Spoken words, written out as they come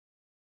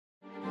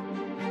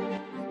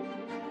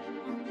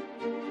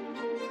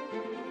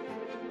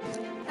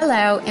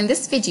Hello, in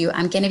this video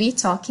I'm going to be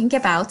talking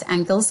about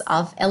angles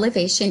of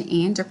elevation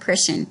and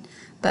depression.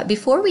 But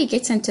before we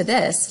get into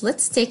this,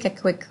 let's take a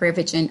quick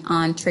revision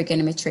on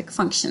trigonometric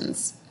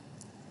functions.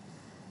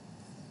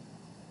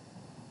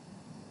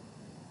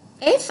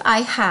 If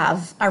I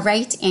have a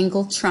right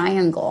angle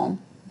triangle,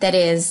 that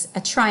is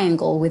a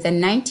triangle with a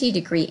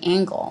 90-degree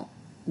angle,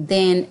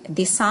 then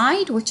the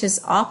side which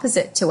is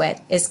opposite to it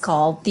is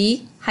called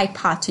the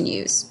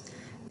hypotenuse.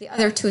 The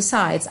other two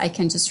sides, I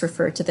can just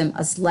refer to them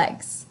as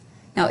legs.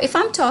 Now, if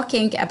I'm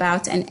talking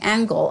about an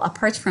angle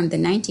apart from the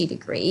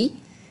 90-degree,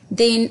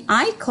 then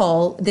I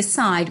call the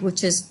side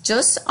which is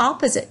just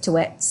opposite to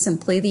it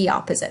simply the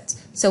opposite.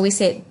 So we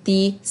say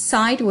the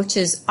side which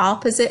is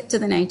opposite to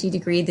the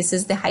 90-degree, this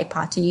is the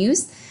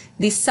hypotenuse.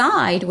 The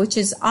side which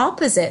is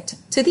opposite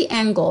to the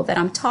angle that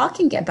I'm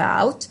talking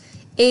about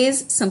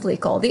is simply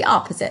called the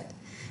opposite.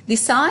 The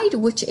side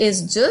which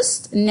is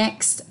just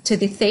next to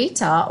the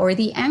theta or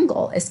the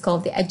angle is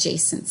called the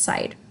adjacent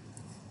side.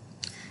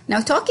 Now,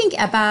 talking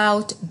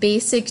about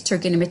basic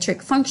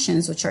trigonometric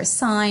functions, which are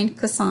sine,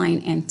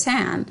 cosine, and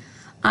tan,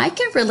 I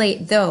can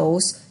relate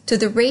those to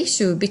the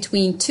ratio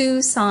between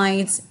two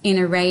sides in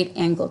a right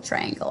angle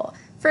triangle.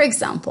 For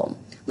example,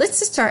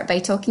 let's start by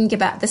talking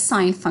about the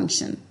sine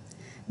function.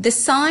 The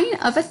sine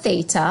of a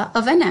theta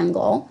of an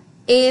angle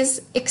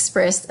is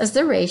expressed as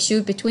the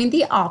ratio between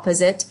the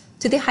opposite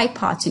to the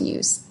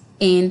hypotenuse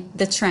in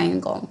the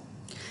triangle.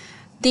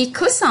 The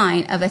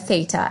cosine of a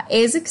theta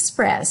is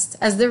expressed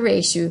as the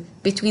ratio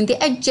between the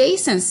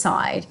adjacent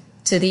side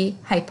to the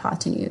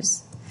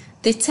hypotenuse.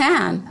 The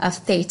tan of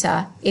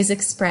theta is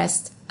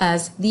expressed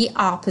as the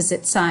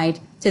opposite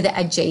side to the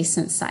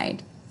adjacent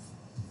side.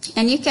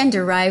 And you can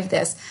derive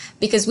this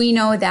because we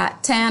know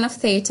that tan of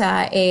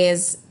theta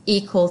is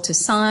equal to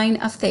sine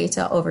of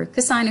theta over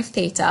cosine of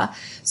theta.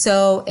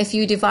 So if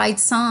you divide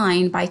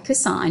sine by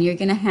cosine, you're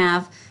going to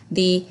have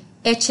the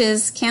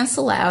h's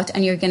cancel out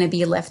and you're going to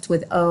be left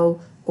with O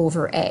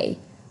over A,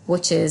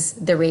 which is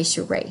the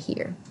ratio right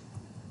here.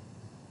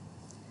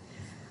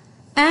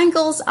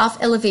 Angles of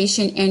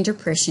elevation and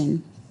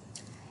depression.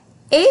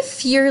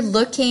 If you're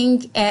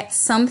looking at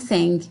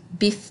something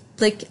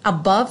like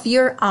above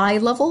your eye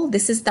level,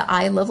 this is the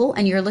eye level,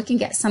 and you're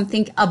looking at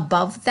something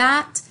above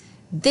that,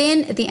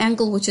 then the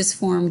angle which is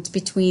formed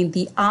between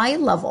the eye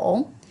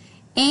level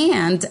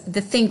and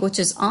the thing which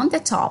is on the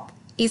top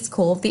is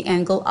called the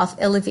angle of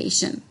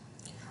elevation.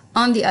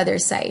 On the other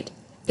side,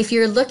 if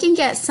you're looking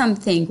at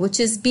something which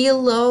is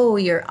below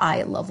your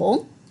eye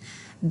level,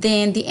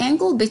 then the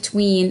angle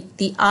between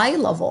the eye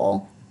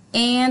level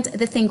and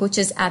the thing which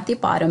is at the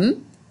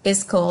bottom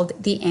is called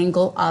the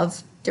angle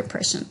of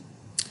depression.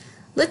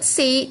 Let's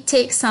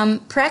take some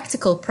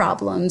practical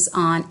problems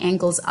on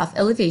angles of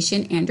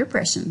elevation and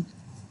depression.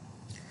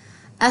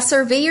 A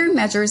surveyor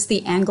measures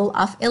the angle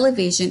of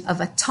elevation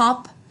of a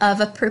top of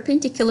a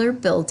perpendicular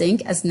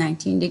building as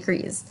 19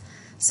 degrees.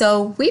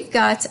 So we've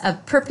got a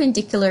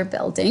perpendicular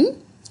building.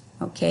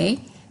 Okay,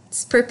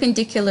 it's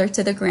perpendicular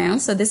to the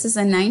ground, so this is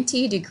a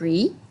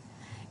 90-degree.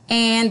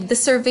 And the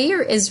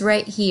surveyor is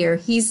right here.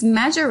 He's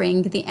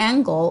measuring the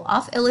angle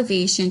of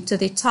elevation to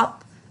the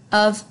top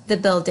of the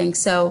building.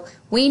 So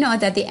we know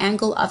that the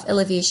angle of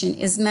elevation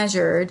is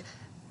measured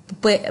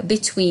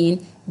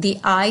between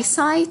the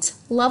eyesight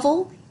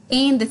level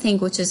and the thing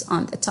which is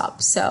on the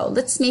top. So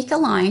let's make a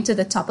line to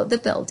the top of the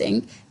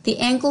building. The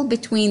angle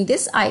between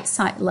this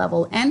eyesight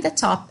level and the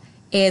top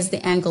is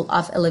the angle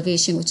of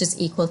elevation, which is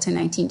equal to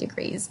 19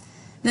 degrees.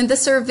 Then the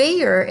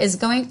surveyor is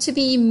going to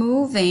be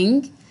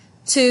moving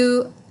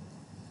to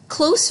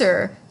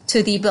closer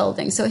to the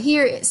building. So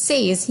here it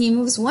says he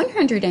moves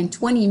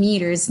 120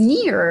 meters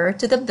nearer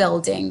to the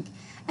building.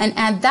 And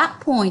at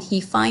that point,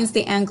 he finds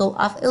the angle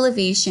of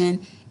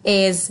elevation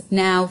is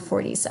now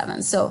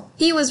 47. So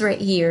he was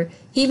right here.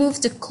 He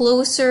moved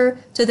closer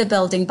to the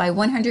building by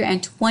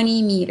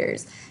 120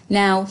 meters.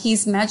 Now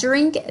he's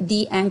measuring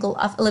the angle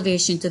of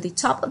elevation to the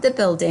top of the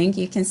building.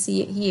 You can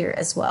see it here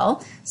as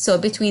well. So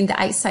between the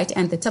eyesight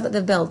and the top of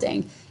the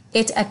building,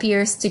 it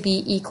appears to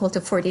be equal to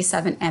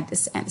 47 at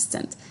this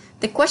instant.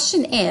 The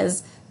question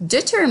is,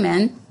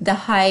 determine the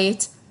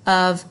height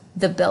of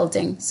the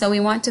building. So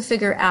we want to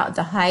figure out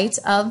the height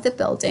of the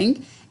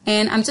building.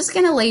 And I'm just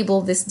going to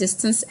label this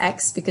distance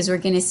x because we're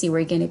going to see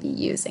we're going to be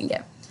using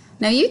it.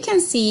 Now you can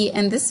see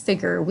in this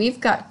figure,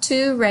 we've got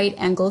two right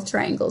angle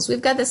triangles.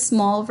 We've got the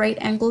small right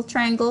angle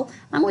triangle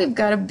and we've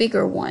got a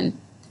bigger one.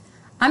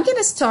 I'm going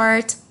to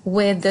start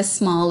with the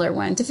smaller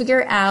one to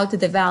figure out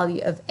the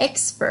value of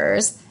x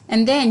first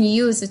and then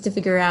use it to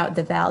figure out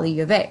the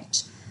value of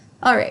h.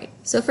 All right,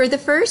 so for the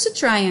first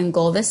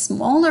triangle, the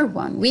smaller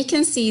one, we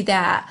can see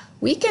that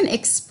we can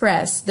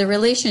express the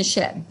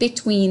relationship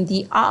between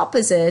the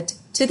opposite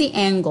to the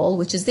angle,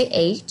 which is the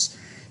h,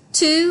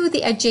 to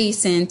the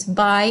adjacent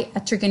by a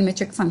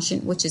trigonometric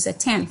function, which is a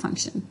tan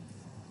function.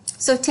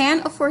 So tan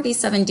of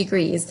 47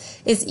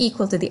 degrees is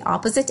equal to the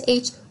opposite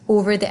h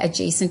over the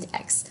adjacent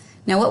x.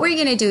 Now what we're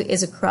going to do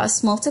is a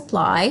cross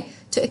multiply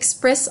to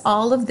express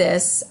all of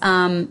this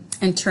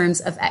in terms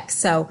of x.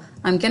 So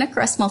I'm going to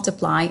cross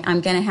multiply.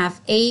 I'm going to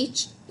have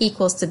h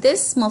equals to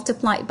this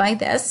multiplied by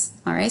this.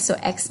 All right, so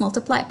x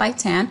multiplied by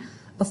tan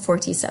of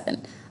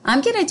 47.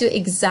 I'm going to do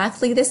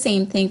exactly the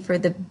same thing for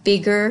the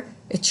bigger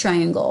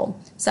triangle.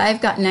 So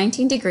I've got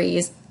 19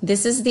 degrees.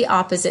 This is the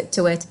opposite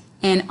to it.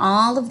 And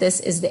all of this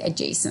is the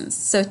adjacents.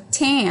 So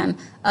tan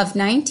of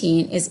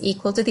 19 is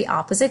equal to the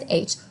opposite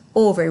h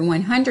over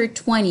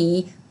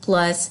 120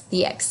 plus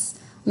the x.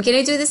 I'm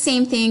going to do the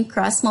same thing,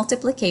 cross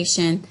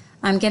multiplication.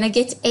 I'm going to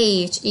get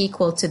h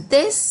equal to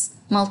this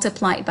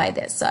multiplied by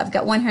this. So I've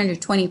got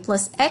 120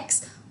 plus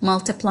x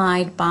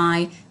multiplied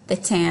by the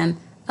tan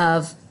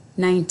of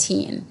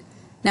 19.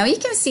 Now you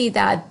can see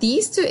that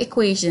these two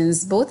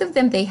equations, both of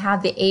them, they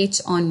have the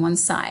h on one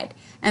side.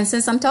 And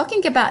since I'm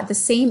talking about the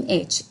same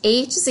h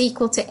is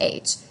equal to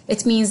h,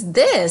 it means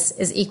this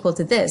is equal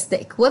to this.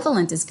 The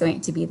equivalent is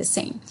going to be the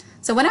same.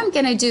 So what I'm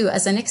going to do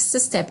as a next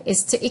step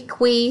is to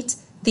equate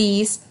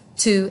these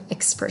two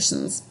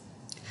expressions.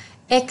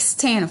 X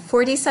tan of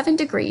 47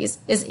 degrees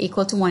is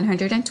equal to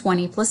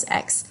 120 plus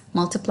x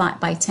multiplied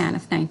by tan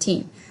of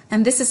 19.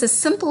 And this is a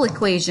simple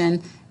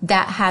equation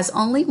that has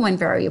only one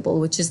variable,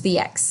 which is the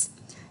x.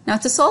 Now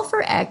to solve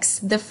for x,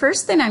 the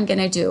first thing I'm going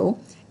to do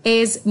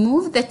is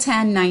move the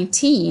tan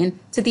 19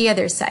 to the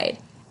other side.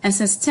 And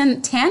since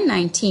tan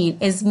 19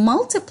 is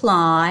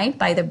multiplied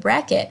by the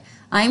bracket,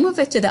 I move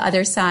it to the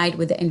other side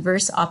with the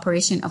inverse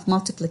operation of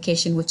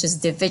multiplication, which is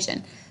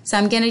division. So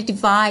I'm going to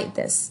divide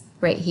this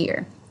right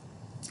here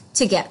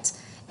to get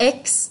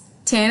x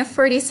tan of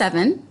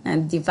 47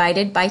 and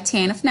divided by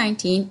tan of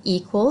 19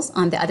 equals,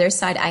 on the other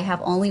side, I have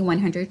only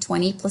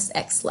 120 plus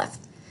x left.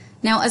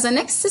 Now, as a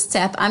next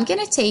step, I'm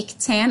going to take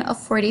tan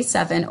of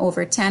 47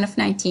 over tan of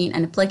 19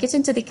 and plug it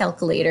into the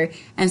calculator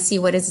and see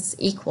what it's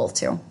equal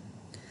to.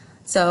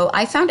 So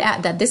I found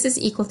out that this is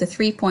equal to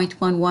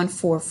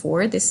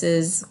 3.1144. This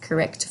is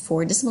correct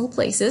 4 decimal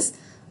places.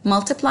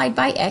 Multiplied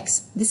by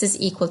x, this is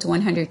equal to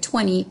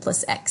 120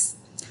 plus x.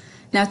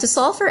 Now to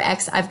solve for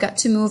x, I've got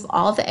to move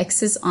all the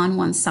x's on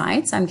one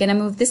side. So I'm going to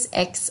move this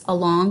x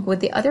along with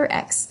the other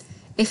x.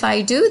 If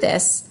I do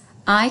this,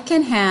 I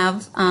can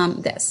have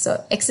this.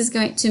 So x is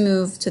going to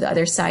move to the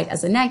other side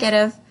as a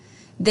negative.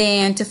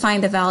 Then to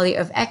find the value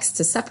of x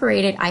to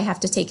separate it, I have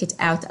to take it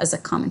out as a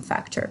common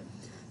factor.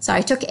 So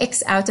I took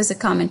x out as a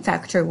common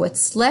factor.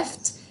 What's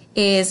left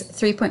is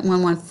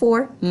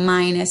 3.114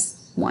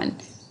 minus 1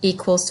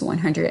 equals to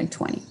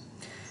 120.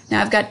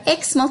 Now I've got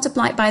x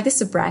multiplied by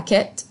this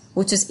bracket,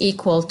 which is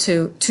equal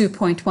to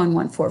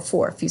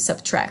 2.1144 if you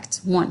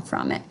subtract 1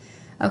 from it.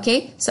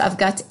 Okay, so I've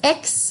got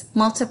x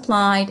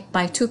multiplied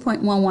by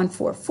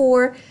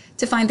 2.1144.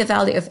 To find the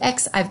value of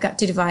x, I've got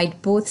to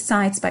divide both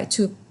sides by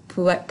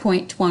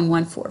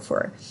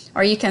 2.1144.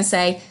 Or you can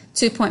say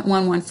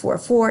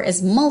 2.1144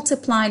 is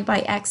multiplied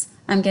by x.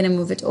 I'm going to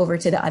move it over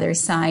to the other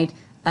side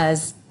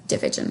as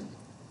division.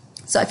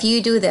 So if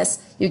you do this,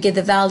 you get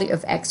the value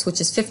of x,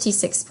 which is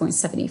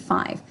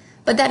 56.75.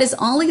 But that is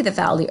only the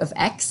value of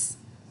x.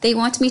 They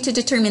want me to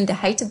determine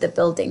the height of the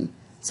building.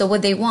 So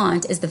what they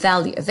want is the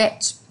value of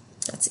h.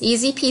 That's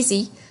easy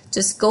peasy.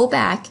 Just go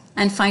back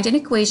and find an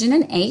equation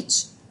in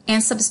h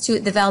and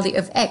substitute the value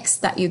of x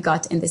that you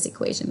got in this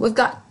equation. We've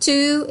got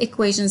two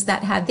equations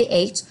that have the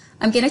h.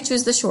 I'm going to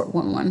choose the short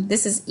one.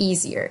 This is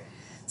easier.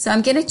 So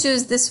I'm going to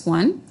choose this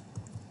one.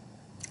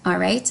 All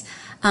right.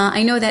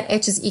 I know that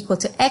h is equal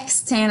to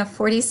x tan of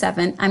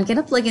 47. I'm going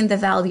to plug in the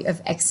value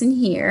of x in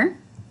here.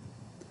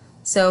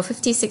 So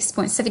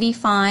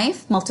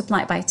 56.75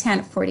 multiplied by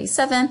tan of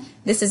 47,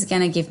 this is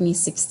going to give me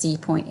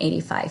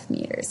 60.85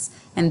 meters.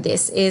 And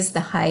this is the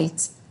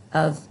height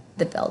of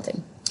the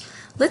building.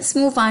 Let's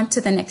move on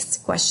to the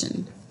next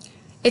question.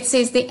 It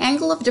says the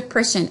angle of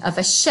depression of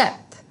a ship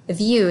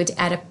viewed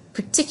at a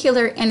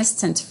particular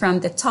instant from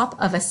the top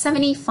of a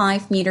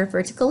 75-meter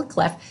vertical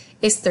cliff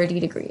is 30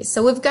 degrees.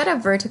 So we've got a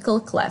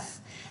vertical cliff,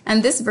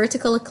 and this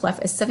vertical cliff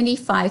is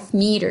 75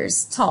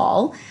 meters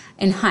tall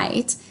in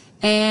height.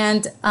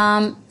 And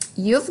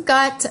you've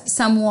got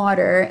some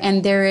water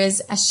and there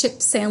is a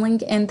ship sailing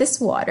in this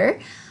water.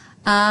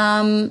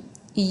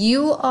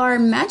 You are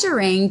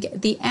measuring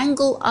the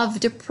angle of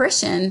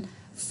depression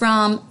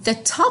from the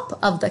top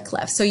of the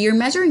cliff. So you're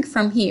measuring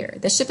from here.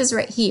 The ship is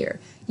right here.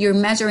 You're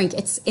measuring,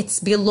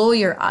 it's below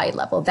your eye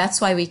level.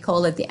 That's why we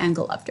call it the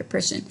angle of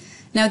depression.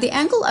 Now the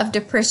angle of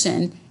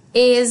depression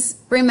is,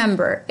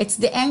 remember, it's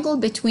the angle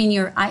between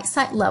your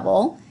eyesight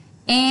level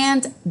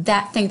and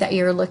that thing that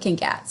you're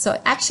looking at.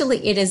 So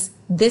actually it is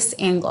this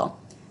angle.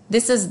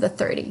 This is the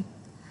 30.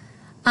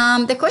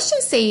 The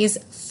question says,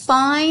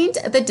 find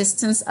the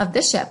distance of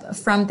the ship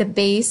from the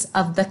base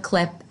of the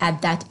cliff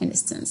at that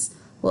instance.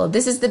 Well,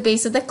 this is the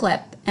base of the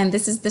cliff and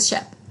this is the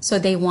ship. So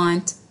they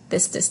want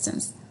this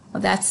distance.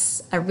 Well,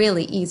 that's a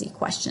really easy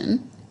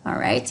question. All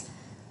right.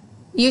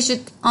 You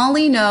should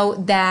only know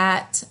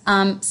that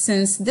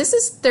since this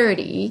is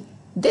 30,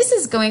 this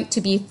is going to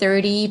be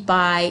 30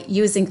 by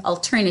using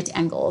alternate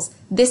angles.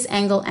 This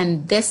angle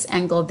and this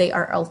angle, they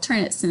are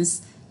alternate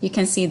since you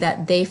can see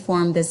that they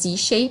form the Z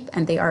shape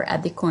and they are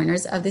at the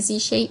corners of the Z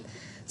shape.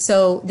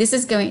 So this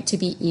is going to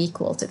be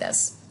equal to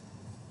this.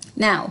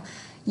 Now,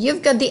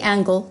 You've got the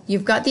angle,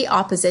 you've got the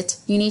opposite,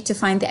 you need to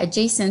find the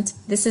adjacent.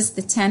 This is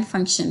the tan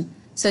function.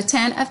 So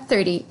tan of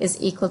 30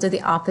 is equal to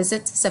the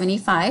opposite,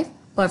 75,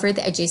 over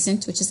the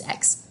adjacent, which is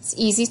x. It's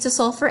easy to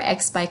solve for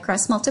x by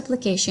cross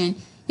multiplication.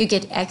 You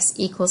get x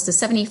equals to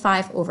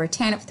 75 over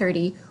tan of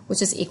 30,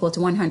 which is equal to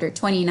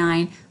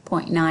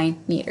 129.9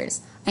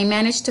 meters. I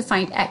managed to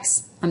find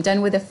x. I'm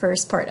done with the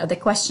first part of the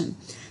question.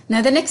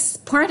 Now the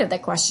next part of the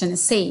question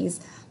says,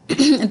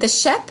 the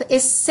ship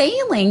is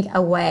sailing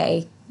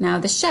away. Now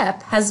the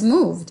ship has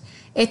moved.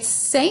 It's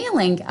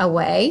sailing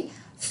away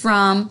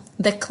from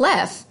the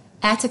cliff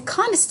at a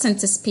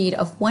constant speed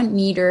of 1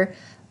 meter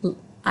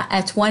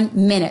at 1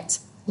 minute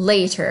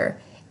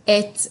later.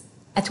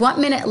 At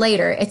 1 minute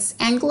later, its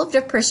angle of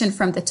depression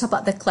from the top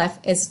of the cliff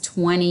is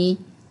 20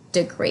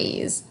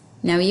 degrees.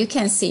 Now you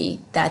can see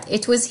that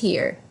it was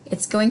here.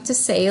 It's going to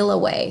sail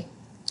away.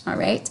 All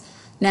right.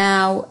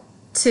 Now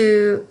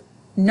to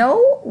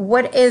know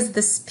what is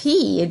the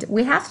speed,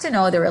 we have to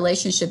know the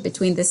relationship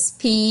between the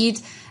speed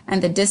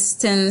and the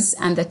distance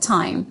and the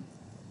time.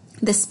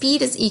 The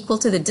speed is equal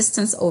to the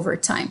distance over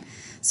time.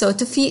 So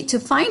to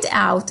find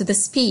out the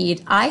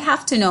speed, I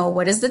have to know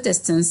what is the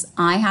distance.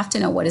 I have to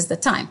know what is the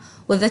time.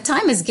 Well, the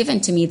time is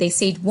given to me. They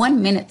said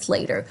 1 minute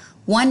later.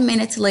 1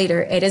 minute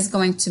later, it is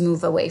going to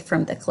move away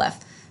from the cliff.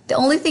 The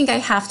only thing I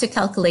have to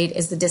calculate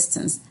is the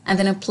distance, and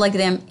then I plug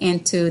them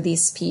into the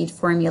speed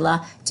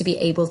formula to be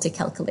able to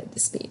calculate the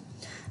speed.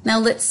 Now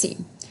let's see.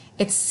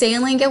 It's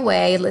sailing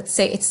away. Let's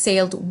say it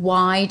sailed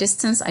y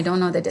distance. I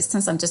don't know the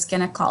distance. I'm just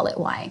going to call it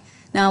y.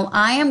 Now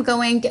I am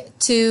going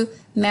to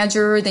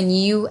measure the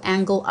new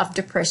angle of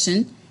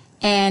depression,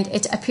 and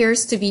it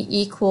appears to be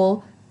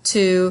equal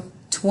to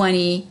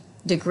 20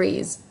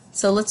 degrees.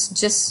 So let's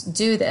just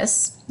do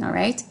this. All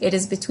right. It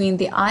is between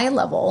the eye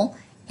level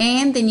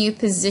and the new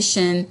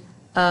position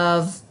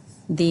of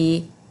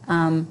the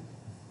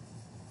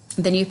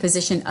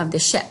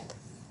ship.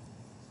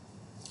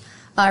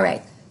 All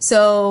right.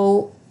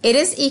 So it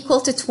is equal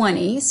to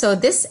 20. So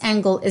this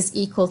angle is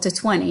equal to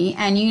 20.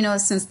 And you know,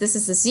 since this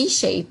is a Z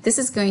shape, this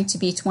is going to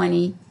be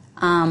 20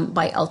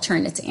 by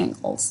alternate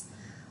angles.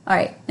 All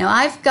right. Now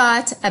I've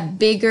got a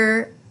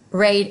bigger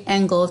right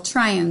angle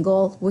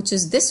triangle, which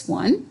is this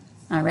one.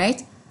 All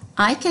right.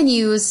 I can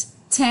use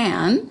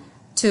tan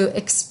to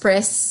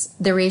express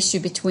the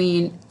ratio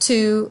between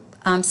two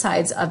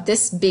sides of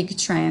this big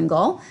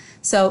triangle.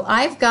 So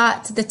I've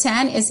got the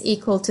tan is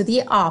equal to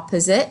the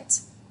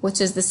opposite, which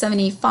is the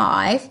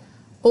 75,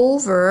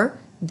 over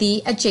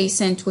the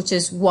adjacent, which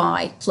is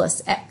y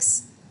plus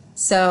x.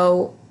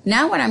 So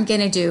now what I'm going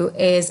to do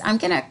is I'm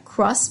going to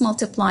cross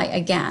multiply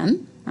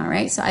again. All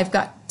right, so I've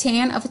got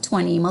tan of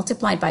 20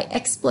 multiplied by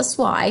x plus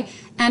y.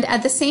 And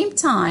at the same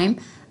time,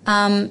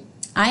 I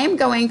am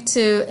going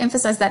to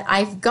emphasize that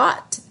I've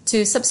got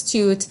to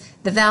substitute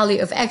the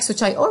value of x,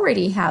 which I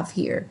already have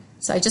here.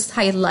 So I just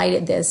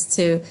highlighted this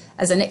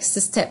as a next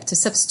step to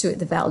substitute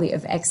the value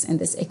of x in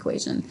this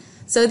equation.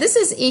 So this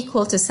is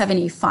equal to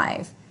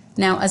 75.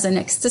 Now, as a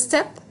next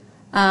step,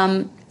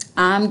 I'm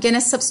going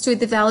to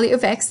substitute the value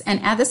of x,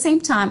 and at the same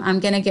time,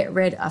 I'm going to get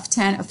rid of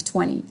tan of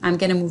 20. I'm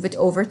going to move it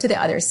over to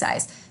the other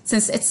side.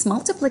 Since it's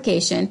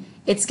multiplication,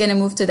 it's going to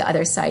move to the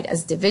other side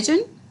as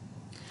division.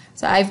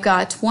 So I've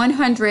got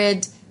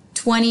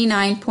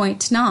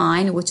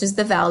 129.9, which is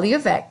the value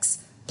of x,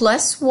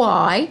 plus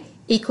y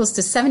equals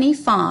to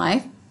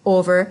 75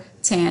 over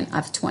tan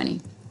of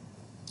 20.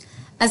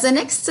 As a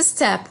next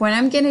step, what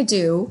I'm going to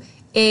do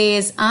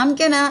is I'm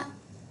going to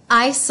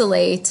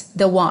isolate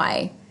the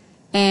y.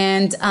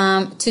 And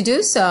to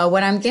do so,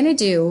 what I'm going to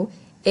do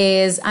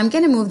is I'm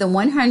going to move the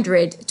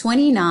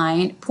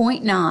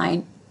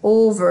 129.9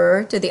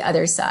 over to the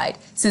other side.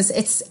 Since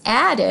it's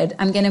added,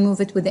 I'm going to move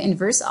it with the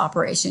inverse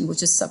operation,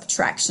 which is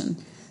subtraction.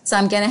 So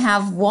I'm going to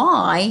have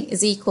y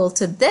is equal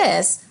to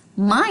this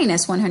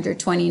minus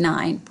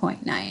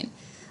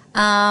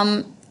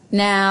 129.9.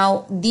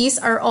 Now, these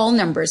are all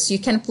numbers. You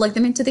can plug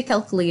them into the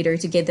calculator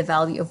to get the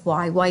value of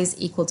y. Y is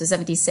equal to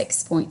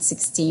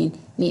 76.16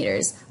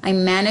 meters. I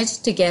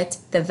managed to get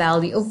the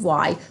value of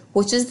y,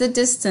 which is the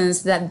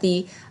distance that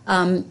the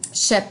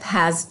ship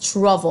has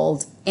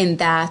traveled in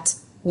that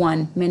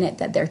 1 minute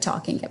that they're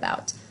talking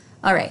about.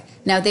 All right.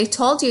 Now, they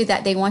told you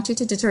that they want you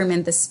to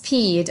determine the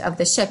speed of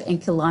the ship in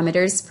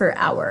kilometers per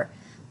hour.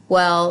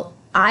 Well,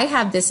 I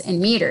have this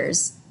in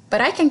meters, but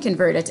I can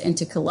convert it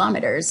into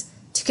kilometers.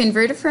 To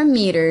convert it from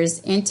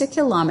meters into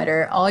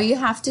kilometer, all you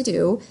have to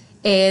do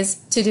is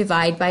to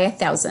divide by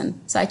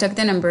 1,000. So I took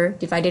the number,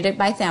 divided it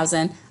by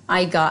 1,000.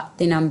 I got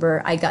the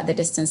number, I got the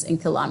distance in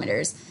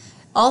kilometers.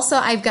 Also,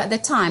 I've got the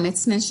time.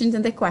 It's mentioned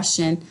in the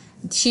question.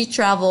 She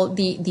traveled,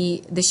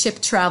 the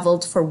ship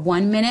traveled for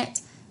 1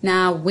 minute.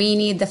 Now we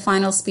need the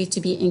final speed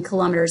to be in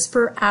kilometers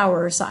per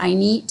hour. So I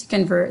need to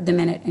convert the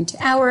minute into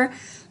hour.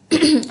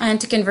 And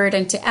to convert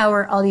into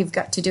hour, all you've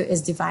got to do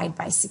is divide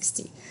by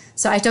 60.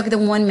 So I took the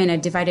 1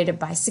 minute, divided it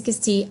by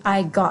 60.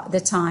 I got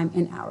the time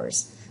in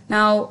hours.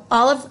 Now,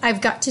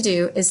 I've got to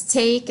do is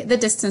take the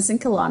distance in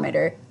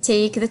kilometer,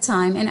 take the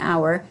time in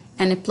hour,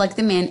 and plug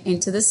them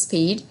into the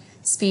speed.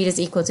 Speed is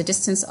equal to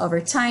distance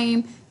over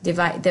time.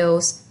 divide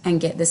those,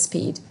 and get the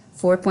speed,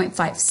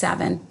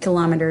 4.57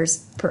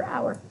 kilometers per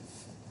hour.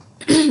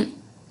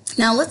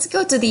 Now let's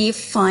go to the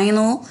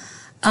final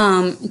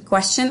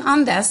question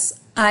on this.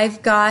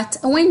 I've got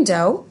a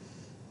window,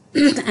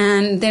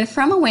 and then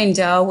from a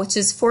window, which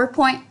is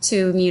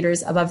 4.2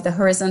 meters above the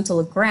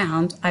horizontal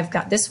ground, I've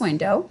got this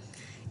window,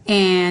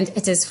 and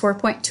it is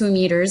 4.2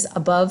 meters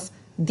above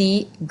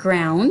the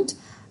ground.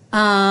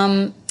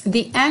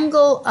 The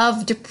angle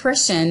of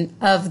depression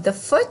of the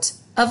foot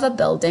of a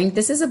building,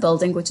 this is a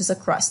building which is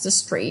across the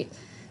street,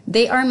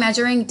 they are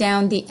measuring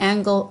down the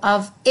angle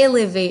of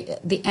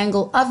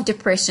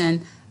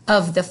depression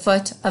of the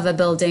foot of a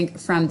building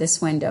from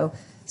this window.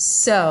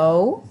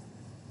 So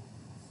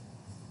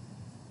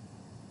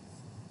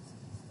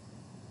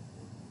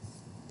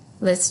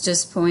let's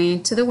just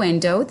point to the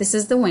window. This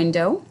is the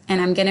window,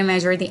 and I'm going to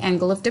measure the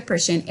angle of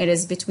depression. It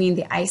is between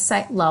the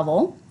eyesight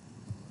level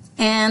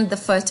and the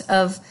foot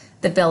of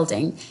the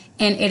building,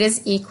 and it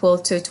is equal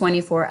to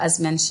 24 as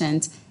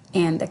mentioned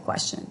in the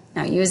question.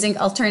 Now, using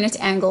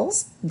alternate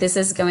angles, this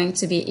is going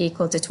to be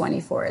equal to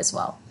 24 as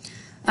well.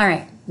 All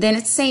right, then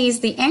it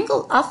says the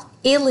angle of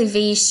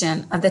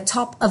elevation of the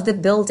top of the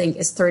building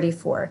is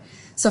 34.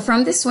 So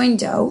from this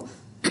window,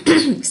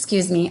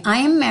 excuse me, I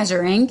am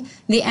measuring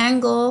the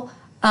angle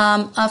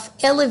of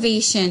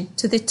elevation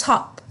to the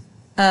top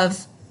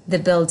of the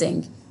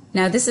building.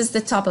 Now, this is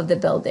the top of the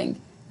building.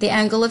 The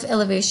angle of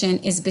elevation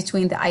is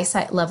between the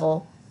eyesight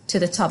level to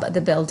the top of the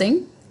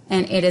building,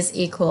 and it is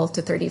equal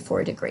to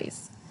 34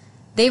 degrees.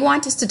 They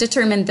want us to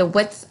determine the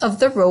width of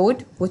the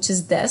road, which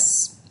is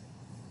this,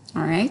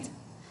 all right?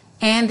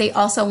 And they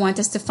also want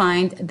us to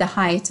find the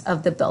height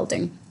of the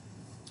building.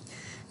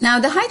 Now,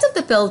 the height of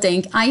the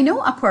building, I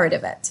know a part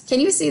of it. Can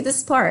you see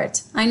this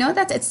part? I know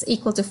that it's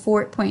equal to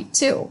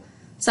 4.2.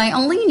 So I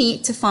only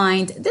need to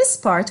find this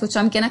part, which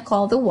I'm going to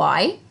call the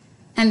y.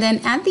 And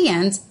then at the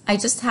end, I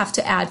just have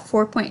to add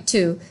 4.2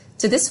 to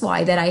this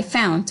y that I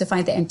found to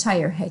find the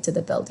entire height of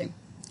the building.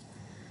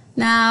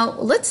 Now,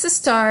 let's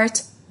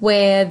start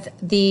with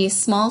the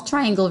small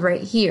triangle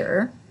right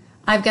here.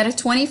 I've got a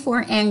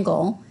 24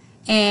 angle,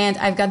 and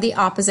I've got the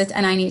opposite,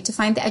 and I need to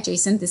find the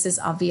adjacent. This is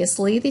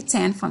obviously the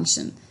tan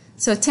function.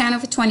 So tan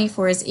over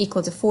 24 is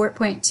equal to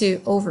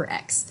 4.2 over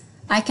x.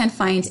 I can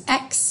find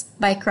x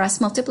by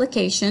cross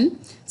multiplication.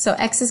 So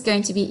x is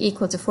going to be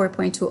equal to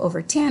 4.2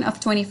 over tan of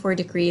 24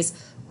 degrees,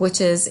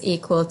 which is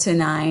equal to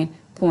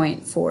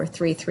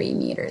 9.433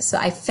 meters. So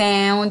I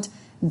found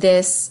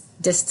this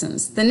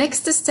distance. The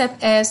next step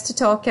is to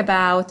talk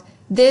about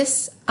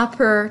this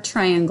upper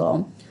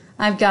triangle.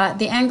 I've got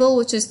the angle,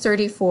 which is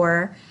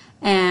 34,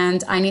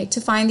 and I need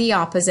to find the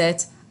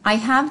opposite. I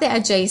have the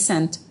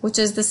adjacent, which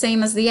is the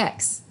same as the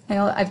x.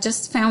 I've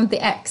just found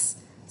the x.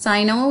 So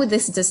I know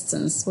this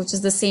distance, which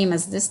is the same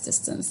as this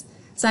distance.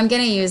 So I'm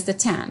going to use the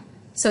tan.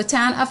 So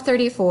tan of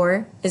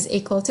 34 is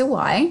equal to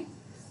y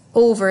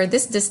over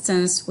this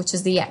distance, which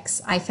is the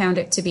x. I found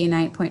it to be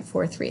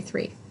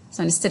 9.433.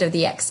 So instead of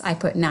the x, I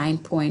put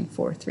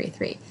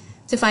 9.433.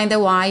 To find the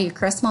y, you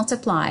cross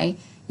multiply,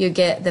 you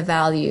get the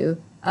value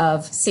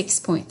of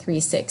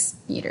 6.36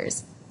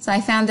 meters. So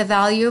I found the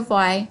value of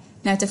y.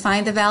 Now to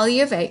find the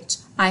value of h,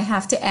 I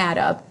have to add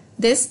up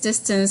this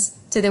distance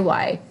to the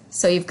y.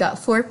 So you've got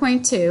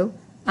 4.2.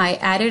 I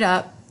added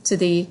up to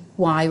the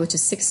y, which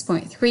is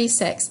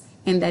 6.36,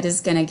 and that is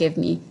going to give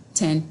me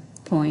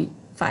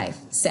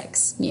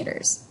 10.56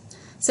 meters.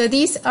 So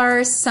these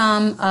are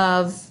some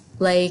of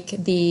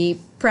the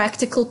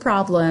practical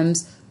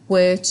problems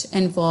which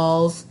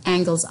involve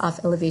angles of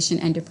elevation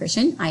and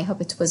depression. I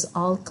hope it was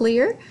all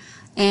clear,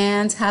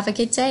 and have a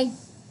good day.